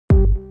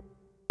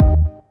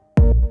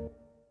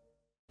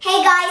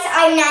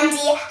I'm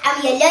Nandi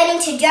and we are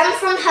learning to drum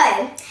from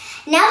home.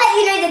 Now that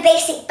you know the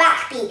basic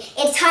backbeat,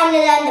 it's time to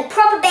learn the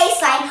proper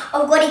bass line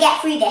of Gotta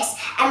Get Through This,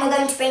 and we're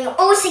going to bring it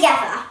all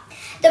together.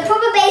 The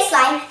proper bass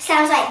line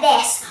sounds like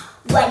this.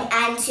 1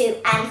 and 2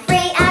 and 3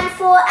 and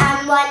 4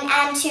 and 1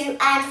 and 2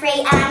 and 3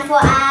 and 4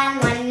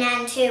 and 1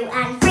 and 2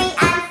 and 3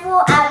 and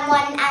 4 and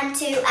 1 and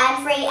 2 and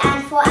 3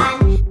 and 4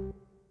 and...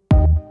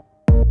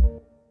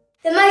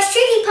 The most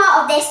tricky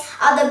part of this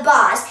are the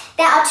bars.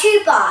 There are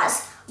 2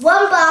 bars.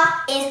 One bar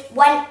is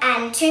 1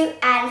 and 2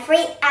 and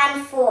 3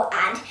 and 4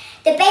 and.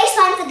 The bass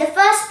line for the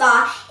first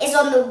bar is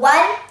on the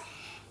 1,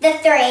 the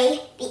 3,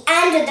 the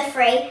and of the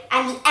 3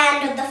 and the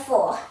and of the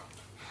 4.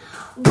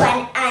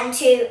 1 and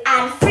 2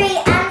 and 3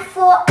 and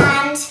 4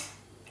 and.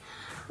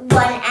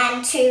 1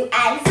 and 2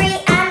 and 3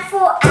 and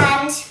 4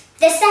 and.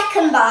 The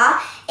second bar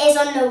is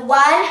on the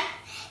 1,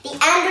 the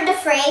and of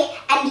the 3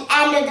 and the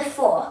and of the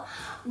 4.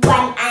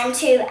 1 and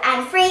 2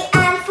 and 3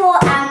 and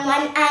 4 and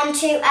 1 and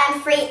 2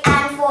 and 3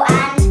 and 4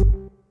 and.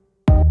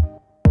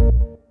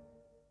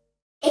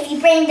 If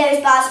you bring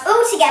those bars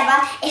all together,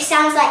 it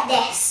sounds like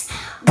this.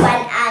 1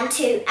 and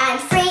 2 and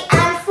 3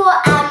 and 4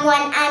 and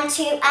 1 and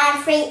 2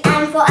 and 3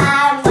 and 4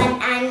 and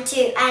 1 and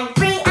 2 and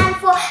 3 and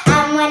 4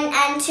 and 1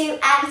 and 2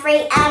 and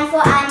 3 and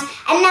 4 and.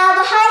 And now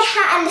the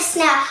hi-hat and the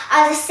snare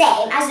are the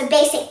same as the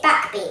basic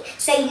backbeat.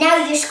 So now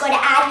you just got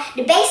to add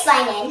the bass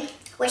line in,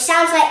 which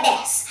sounds like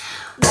this.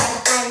 1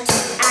 and 2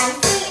 and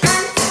 3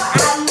 and 4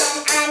 and 1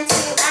 and 2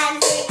 and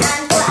 3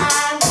 and 4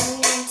 and 1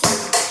 and 2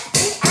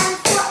 3 and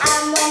 4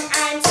 and 1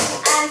 and 2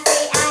 and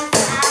 3 and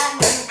 4 and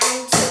 1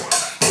 and 2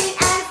 3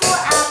 and 4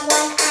 and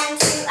 1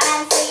 and 2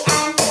 and 3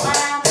 and 4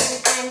 and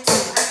 1 and 2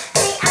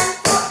 3 and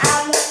 4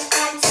 and 1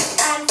 and 2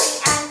 and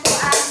 3 and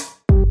 4 and.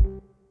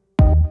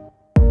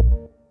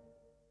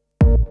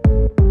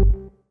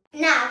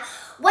 Now,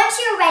 once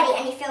you're ready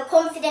and you feel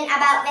confident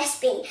about this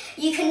beat,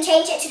 you can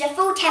change it to the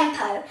full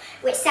tempo,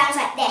 which sounds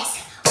like this.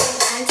 1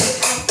 and 2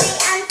 and 3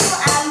 and 4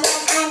 and 1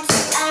 and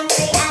 2 and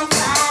 3 and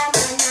 4 and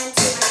 1 and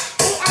 2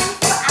 3 and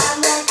 4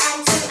 and 1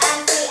 and 2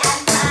 and 3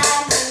 and 4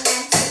 and 1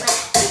 and 2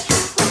 and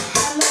 3 and 4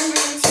 and 1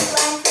 and 2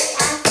 and 3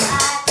 and 4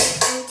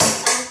 and 2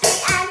 and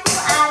 3 and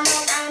 4 and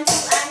 1 and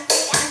 2 and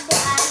 3 and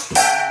 4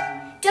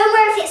 and. Don't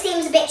worry if it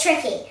seems a bit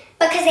tricky,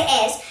 because it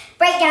is.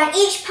 Break down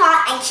each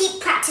part and keep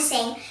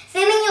practicing.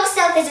 Filming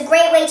yourself is a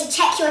great way to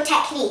check your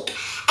technique.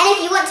 And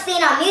if you want to be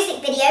in our music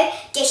video,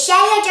 just share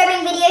your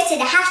drumming videos to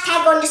the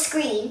hashtag on the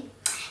screen.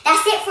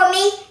 That's it from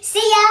me.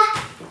 See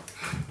ya!